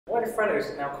why do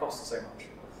Freddos now cost so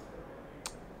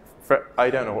much? I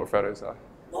don't know what Freddos are.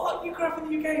 What? You grew up in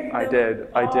the UK? I did.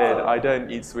 I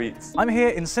don't eat sweets. I'm here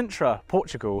in Sintra,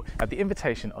 Portugal, at the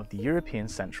invitation of the European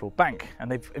Central Bank, and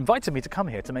they've invited me to come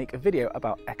here to make a video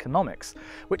about economics,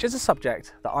 which is a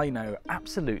subject that I know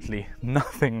absolutely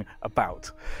nothing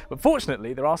about. But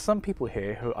fortunately, there are some people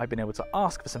here who I've been able to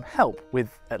ask for some help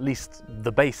with at least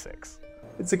the basics.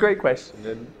 It's a great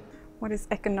question. What is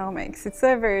economics? It's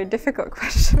a very difficult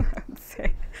question, I would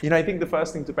say. You know, I think the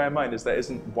first thing to bear in mind is there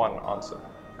isn't one answer.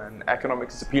 And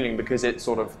economics is appealing because it's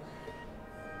sort of,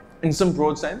 in some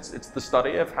broad sense, it's the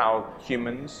study of how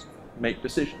humans make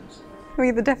decisions. I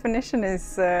mean, the definition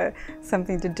is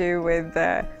something to do with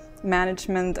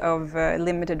management of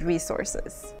limited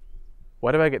resources.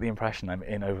 Why do I get the impression I'm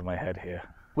in over my head here?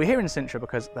 We're here in Sintra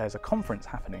because there's a conference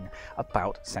happening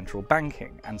about central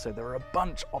banking, and so there are a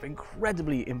bunch of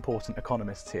incredibly important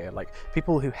economists here, like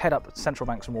people who head up central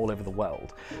banks from all over the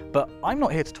world. But I'm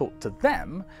not here to talk to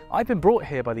them. I've been brought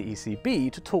here by the ECB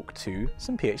to talk to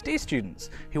some PhD students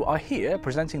who are here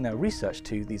presenting their research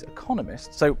to these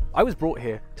economists. So I was brought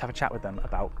here to have a chat with them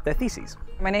about their theses.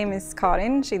 My name is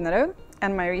Karin Kinnarud,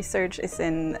 and my research is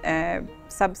in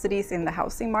subsidies in the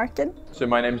housing market. So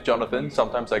my name's Jonathan,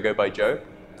 sometimes I go by Joe.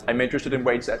 I'm interested in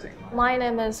wage setting. My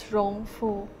name is Rong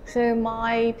Fu. So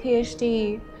my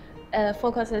PhD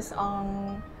focuses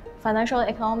on financial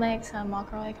economics and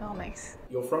macroeconomics.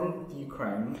 You're from the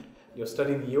Ukraine, you're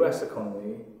studying the US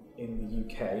economy in the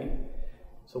UK.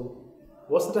 So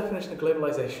what's the definition of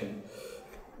globalization?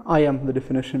 I am the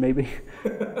definition, maybe.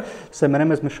 So my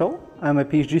name is Michel. I'm a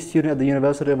PhD student at the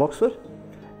University of Oxford,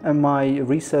 and my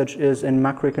research is in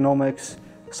macroeconomics,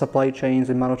 supply chains,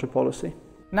 and monetary policy.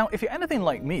 Now, if you're anything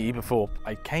like me before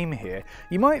I came here,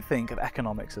 you might think of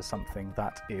economics as something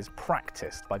that is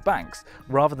practiced by banks,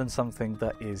 rather than something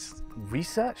that is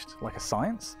researched, like a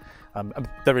science.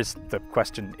 There is the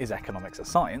question, is economics a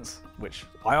science? Which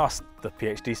I asked the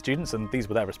PhD students, and these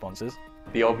were their responses.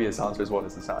 The obvious answer is, what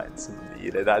is a science?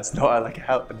 You know, that's not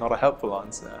not a helpful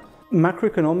answer.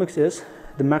 Macroeconomics is,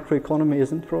 the macroeconomy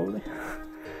isn't, probably.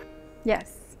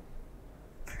 Yes.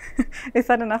 Is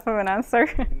that enough of an answer?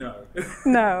 No.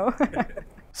 No.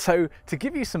 So, to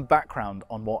give you some background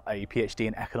on what a PhD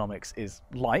in economics is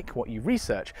like, what you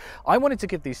research, I wanted to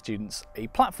give these students a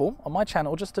platform on my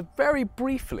channel just to very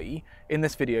briefly, in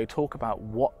this video, talk about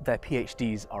what their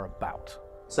PhDs are about.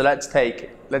 So let's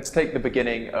take the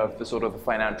beginning of the sort of the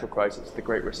financial crisis, the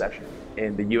Great Recession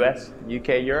in the US,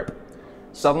 UK, Europe.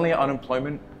 Suddenly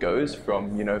unemployment goes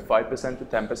from 5% to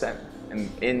 10%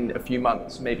 in a few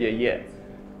months, maybe a year.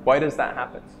 Why does that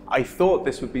happen? I thought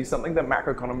this would be something that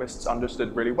macroeconomists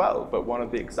understood really well, but one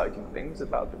of the exciting things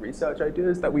about the research I do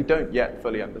is that we don't yet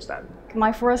fully understand.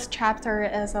 My first chapter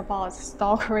is about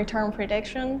stock return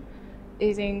prediction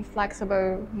using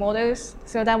flexible models.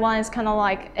 So that one is kind of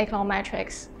like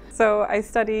econometrics. So I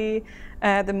study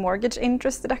the mortgage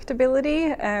interest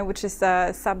deductibility, which is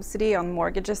a subsidy on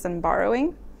mortgages and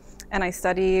borrowing. And I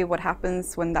study what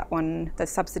happens when the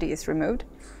subsidy is removed.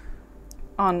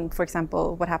 On, for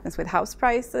example, what happens with house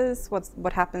prices,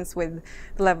 what happens with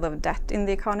the level of debt in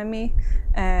the economy,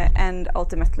 and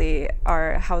ultimately,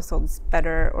 are households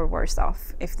better or worse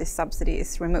off if this subsidy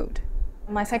is removed?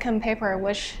 My second paper,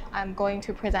 which I'm going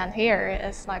to present here,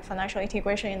 is like financial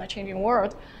integration in a changing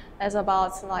world. It's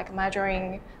about like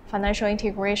measuring financial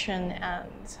integration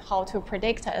and how to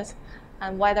predict it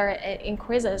and whether it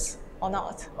increases or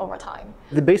not over time.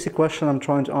 The basic question I'm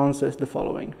trying to answer is the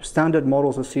following. Standard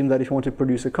models assume that if you want to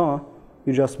produce a car,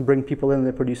 you just bring people in and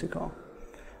they produce a car.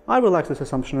 I relax this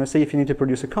assumption and I say if you need to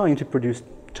produce a car, you need to produce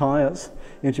tires,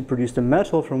 you need to produce the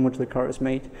metal from which the car is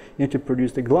made, you need to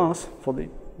produce the glass for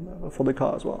the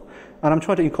car as well. And I'm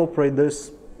trying to incorporate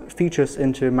those features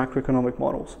into macroeconomic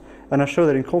models. And I show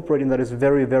that incorporating that is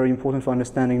very, very important for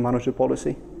understanding monetary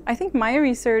policy. I think my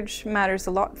research matters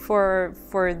a lot for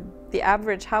the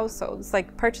average households.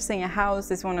 Like purchasing a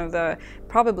house is one of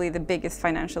probably the biggest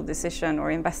financial decision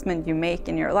or investment you make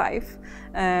in your life.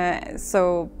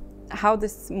 So how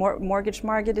this mortgage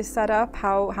market is set up,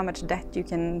 how much debt you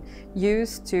can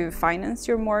use to finance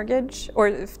your mortgage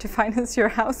or to finance your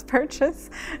house purchase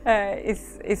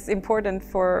is important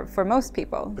for most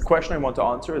people. The question I want to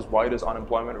answer is, why does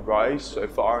unemployment rise so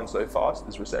far and so fast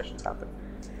as recessions happen?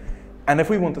 And if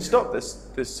we want to stop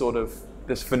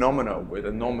this phenomena with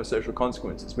enormous social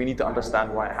consequences, we need to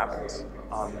understand why it happens.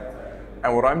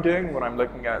 And what I'm doing when I'm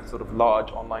looking at sort of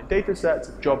large online data sets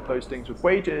of job postings with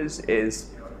wages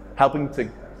is helping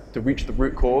to reach the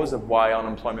root cause of why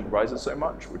unemployment rises so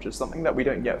much, which is something that we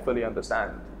don't yet fully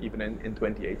understand, even in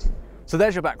 2018. So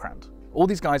there's your background. All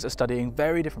these guys are studying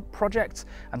very different projects,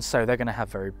 and so they're going to have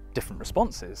very different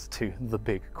responses to the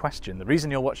big question. The reason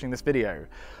you're watching this video: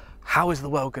 how is the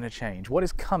world going to change? What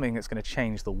is coming that's going to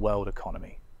change the world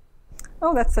economy?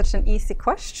 Oh, that's such an easy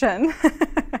question.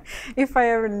 If I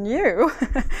ever knew,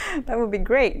 that would be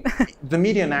great. The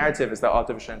media narrative is that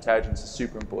artificial intelligence is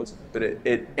super important, but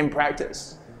in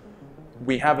practice,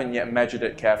 we haven't yet measured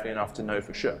it carefully enough to know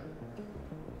for sure.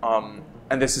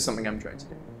 And this is something I'm trying to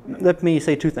do. Let me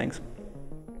say two things.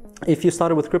 If you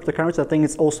started with cryptocurrency, I think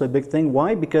it's also a big thing.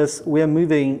 Why? Because we are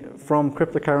moving from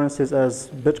cryptocurrencies as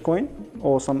Bitcoin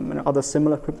or some other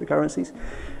similar cryptocurrencies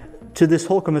to this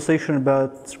whole conversation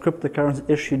about cryptocurrency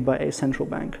issued by a central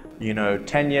bank.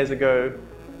 10 years ago,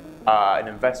 an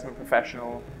investment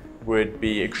professional would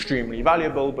be extremely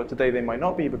valuable, but today they might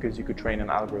not be because you could train an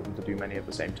algorithm to do many of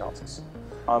the same tasks.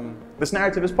 This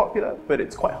narrative is popular, but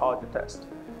it's quite hard to test.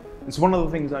 And so one of the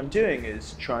things I'm doing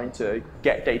is trying to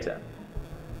get data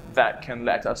that can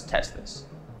let us test this.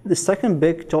 The second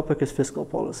big topic is fiscal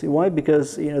policy. Why?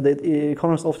 Because the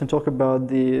economists often talk about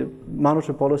the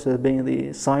monetary policy as being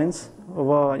the science of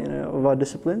our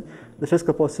discipline. The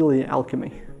fiscal policy is still the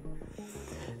alchemy.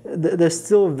 There's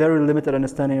still very limited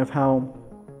understanding of how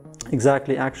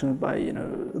exactly actions by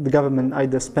the government,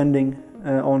 either spending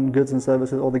on goods and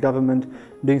services or the government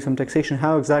doing some taxation,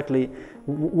 how exactly,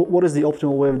 what is the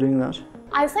optimal way of doing that?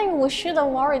 I think we shouldn't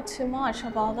worry too much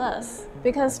about this,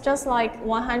 because just like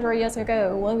 100 years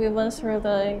ago, when we went through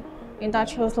the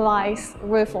industrialized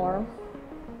reform,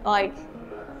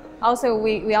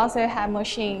 we also had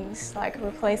machines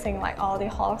replacing all the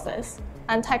horses,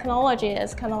 and technology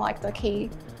is kind of the key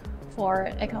for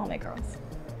economic growth.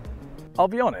 I'll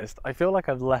be honest, I feel like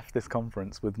I've left this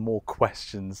conference with more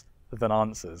questions than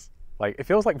answers. It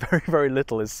feels like very, very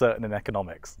little is certain in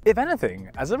economics. If anything,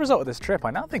 as a result of this trip,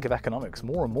 I now think of economics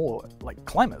more and more like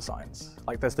climate science.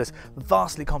 There's this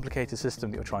vastly complicated system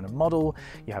that you're trying to model,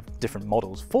 you have different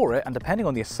models for it, and depending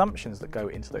on the assumptions that go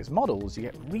into those models, you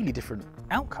get really different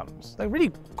outcomes. They're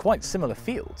really quite similar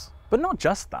fields. But not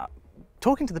just that.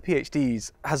 Talking to the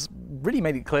PhDs has really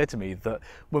made it clear to me that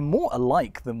we're more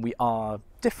alike than we are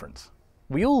different.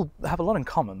 We all have a lot in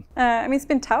common. It's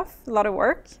been tough, a lot of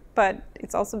work, but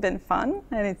it's also been fun,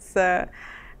 and it's an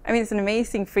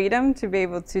amazing freedom to be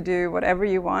able to do whatever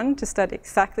you want, to study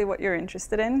exactly what you're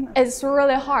interested in. It's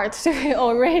really hard to be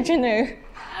original,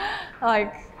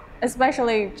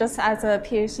 especially just as a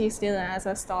PhD student as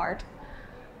a start.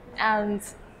 And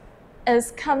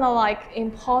it's kind of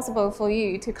impossible for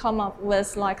you to come up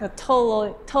with a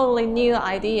totally new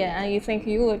idea, and you think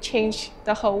you will change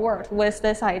the whole world with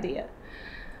this idea.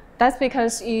 That's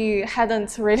because you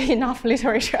hadn't read enough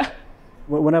literature.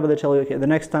 Whenever they tell you, okay, the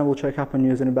next time we'll check up on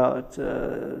you is in about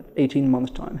 18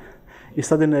 months' time, you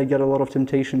suddenly get a lot of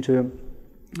temptation to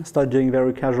start doing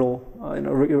very casual,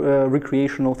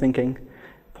 recreational thinking,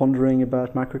 pondering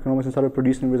about macroeconomics and start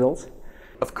producing results.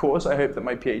 Of course, I hope that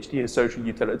my PhD has social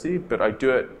utility, but I do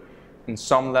it in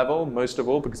some level, most of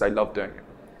all, because I love doing it.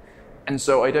 And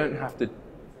so I don't have to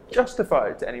justify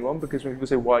it to anyone, because when people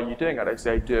say, why are you doing it? I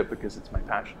say, I do it because it's my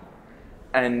passion.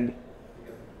 And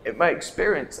in my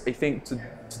experience, I think to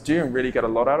do and really get a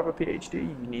lot out of a PhD,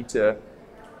 you need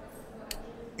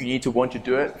to want to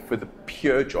do it for the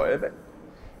pure joy of it,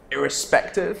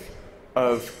 irrespective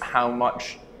of how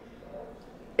much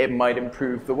it might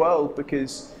improve the world,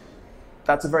 because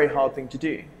that's a very hard thing to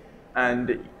do.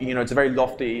 And it's a very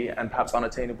lofty and perhaps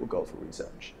unattainable goal for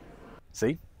research.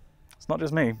 See, it's not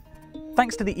just me.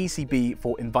 Thanks to the ECB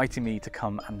for inviting me to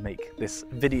come and make this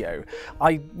video.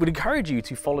 I would encourage you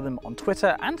to follow them on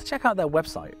Twitter and to check out their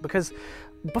website, because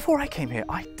before I came here,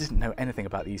 I didn't know anything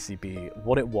about the ECB,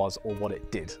 what it was or what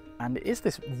it did. And it is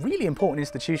this really important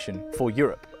institution for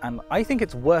Europe, and I think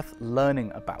it's worth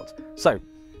learning about. So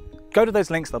go to those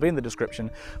links, they'll be in the description,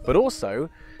 but also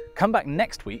come back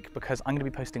next week, because I'm going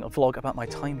to be posting a vlog about my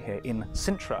time here in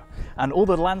Sintra and all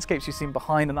the landscapes you've seen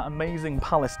behind and that amazing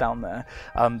palace down there.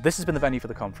 This has been the venue for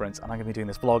the conference, and I'm going to be doing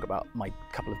this vlog about my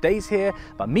couple of days here,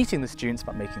 about meeting the students,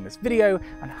 about making this video,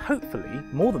 and hopefully,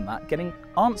 more than that, getting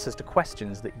answers to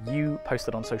questions that you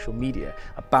posted on social media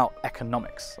about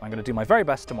economics. I'm going to do my very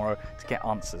best tomorrow to get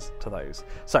answers to those.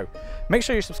 So make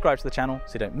sure you subscribe to the channel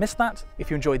so you don't miss that. If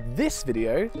you enjoyed this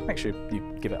video, make sure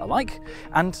you give it a like,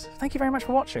 and thank you very much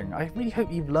for watching. I really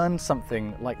hope you've learned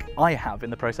something like I have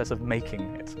in the process of making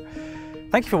it.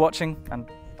 Thank you for watching, and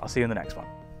I'll see you in the next one.